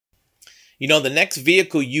The next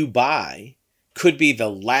vehicle you buy could be the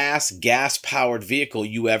last gas-powered vehicle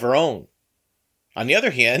you ever own. On the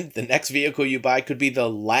other hand, the next vehicle you buy could be the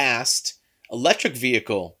last electric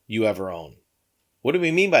vehicle you ever own. What do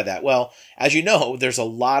we mean by that? Well, as you know, there's a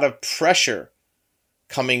lot of pressure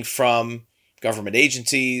coming from government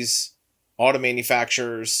agencies, auto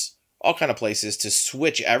manufacturers, all kind of places to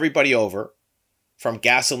switch everybody over from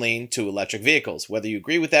gasoline to electric vehicles. Whether you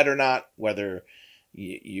agree with that or not, whether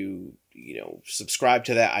you subscribe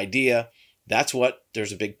to that idea, that's what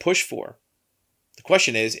there's a big push for. The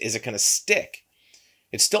question is it going to stick?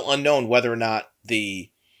 It's still unknown whether or not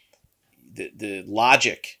the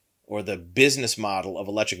logic or the business model of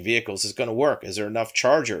electric vehicles is going to work. Is there enough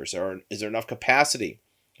chargers, or is there enough capacity?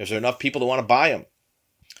 Is there enough people that want to buy them?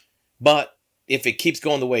 But if it keeps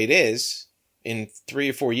going the way it is, in 3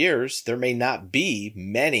 or 4 years, there may not be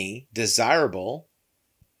many desirable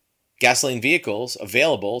gasoline vehicles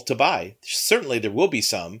available to buy. Certainly there will be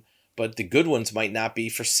some, but the good ones might not be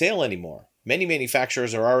for sale anymore. Many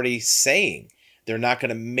manufacturers are already saying they're not going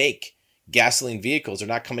to make gasoline vehicles. They're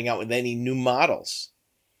not coming out with any new models.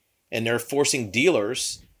 And they're forcing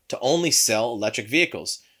dealers to only sell electric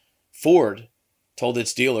vehicles. Ford told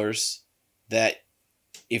its dealers that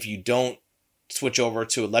if you don't switch over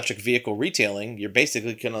to electric vehicle retailing, you're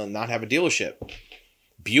basically going to not have a dealership.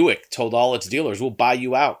 Buick told all its dealers, we'll buy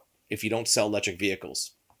you out if you don't sell electric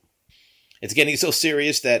vehicles. It's getting so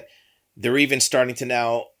serious that they're even starting to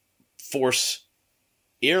now force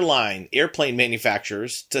airplane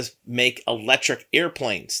manufacturers to make electric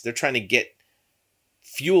airplanes. They're trying to get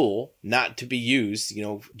fuel not to be used,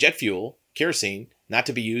 jet fuel, kerosene, not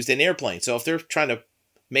to be used in airplanes. So if they're trying to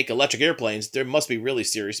make electric airplanes, they must be really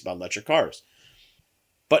serious about electric cars.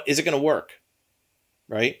 But is it going to work?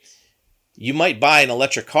 Right? You might buy an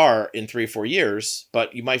electric car in 3 or 4 years,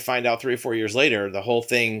 but you might find out 3 or 4 years later, the whole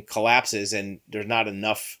thing collapses and there's not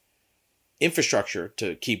enough infrastructure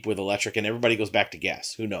to keep with electric and everybody goes back to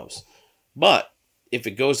gas. Who knows? But if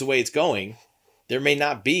it goes the way it's going, there may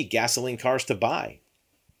not be gasoline cars to buy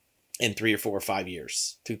in 3 or 4 or 5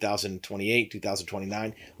 years, 2028,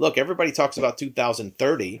 2029. Look, everybody talks about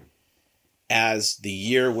 2030 as the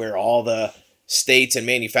year where all the states and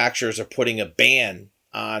manufacturers are putting a ban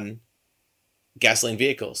on gasoline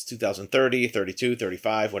vehicles. 2030, 32,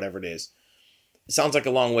 35, whatever it is. It sounds like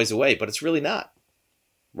a long ways away, but it's really not.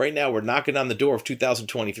 Right now, we're knocking on the door of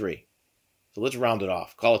 2023. So let's round it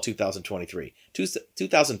off. Call it 2023.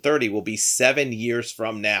 2030 will be 7 years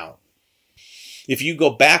from now. If you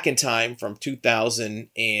go back in time from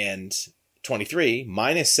 2023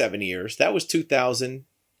 minus 7 years, that was 2000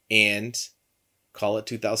 and call it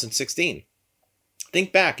 2016.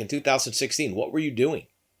 Think back in 2016. What were you doing?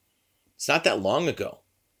 It's not that long ago.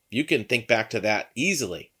 You can think back to that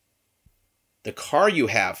easily. The car you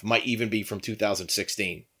have might even be from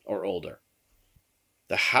 2016 or older.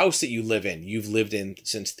 The house that you live in, you've lived in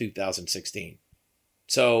since 2016.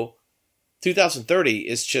 So 2030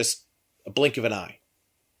 is just a blink of an eye.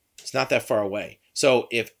 It's not that far away. So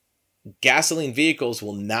if gasoline vehicles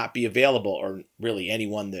will not be available, or really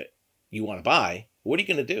anyone that you want to buy, what are you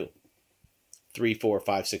going to do 3, 4,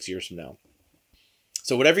 5, 6 years from now?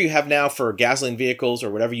 So whatever you have now for gasoline vehicles or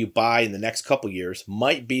whatever you buy in the next couple years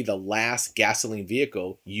might be the last gasoline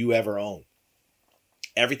vehicle you ever own.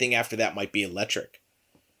 Everything after that might be electric.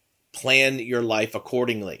 Plan your life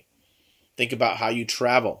accordingly. Think about how you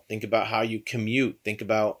travel. Think about how you commute. Think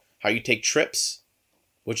about how you take trips,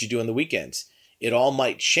 what you do on the weekends. It all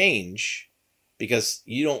might change because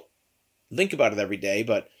you don't think about it every day,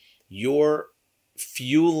 but your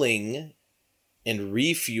fueling and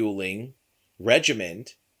refueling regimen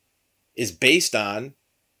is based on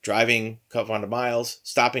driving a couple hundred miles,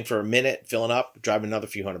 stopping for a minute, filling up, driving another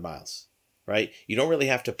few hundred miles, right? You don't really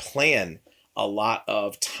have to plan a lot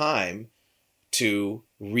of time to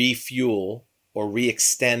refuel or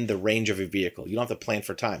re-extend the range of your vehicle. You don't have to plan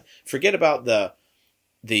for time. Forget about the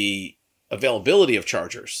availability of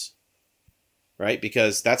chargers, right?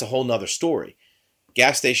 Because that's a whole nother story.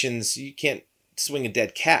 Gas stations, you can't swing a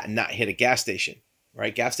dead cat and not hit a gas station,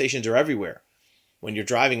 right? Gas stations are everywhere. When you're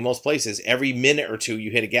driving most places, every minute or two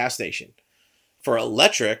you hit a gas station. For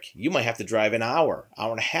electric, you might have to drive an hour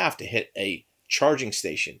and a half to hit a charging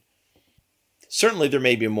station. Certainly there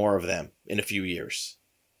may be more of them in a few years.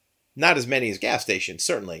 Not as many as gas stations,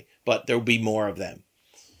 certainly, but there will be more of them.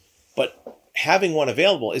 But having one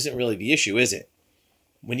available isn't really the issue, is it?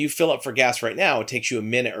 When you fill up for gas right now, it takes you a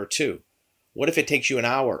minute or two. What if it takes you an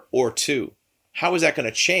hour or two? How is that going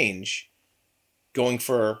to change going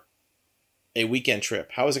for a weekend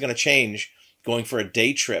trip? How is it going to change going for a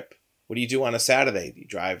day trip? What do you do on a Saturday? You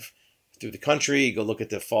drive through the country, you go look at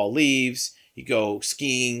the fall leaves, you go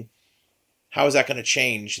skiing. How is that going to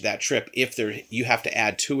change that trip if you have to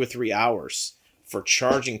add 2 or 3 hours for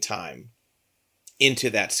charging time into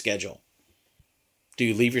that schedule? Do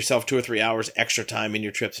you leave yourself 2 or 3 hours extra time in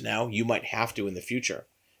your trips now? You might have to in the future.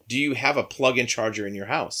 Do you have a plug-in charger in your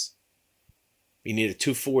house? You need a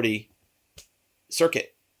 240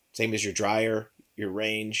 circuit, same as your dryer, your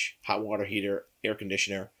range, hot water heater, air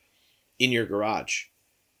conditioner, in your garage.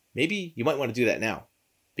 Maybe you might want to do that now,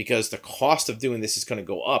 because the cost of doing this is going to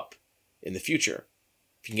go up in the future.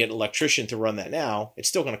 If you can get an electrician to run that now, it's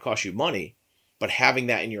still going to cost you money, but having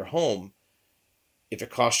that in your home, if it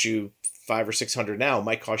costs you $500 or $600 now, it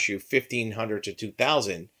might cost you $1,500 to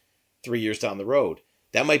 $2,000 3 years down the road.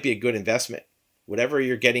 That might be a good investment. Whatever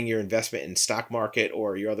you're getting your investment in stock market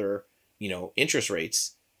or your other, interest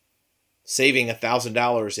rates, saving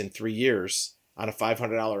 $1,000 in 3 years on a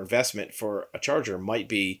 $500 investment for a charger might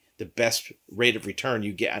be the best rate of return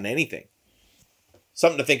you get on anything.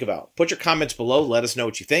 Something to think about. Put your comments below. Let us know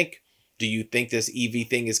what you think. Do you think this EV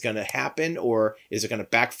thing is going to happen, or is it going to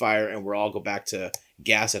backfire and we'll all go back to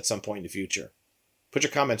gas at some point in the future? Put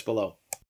your comments below.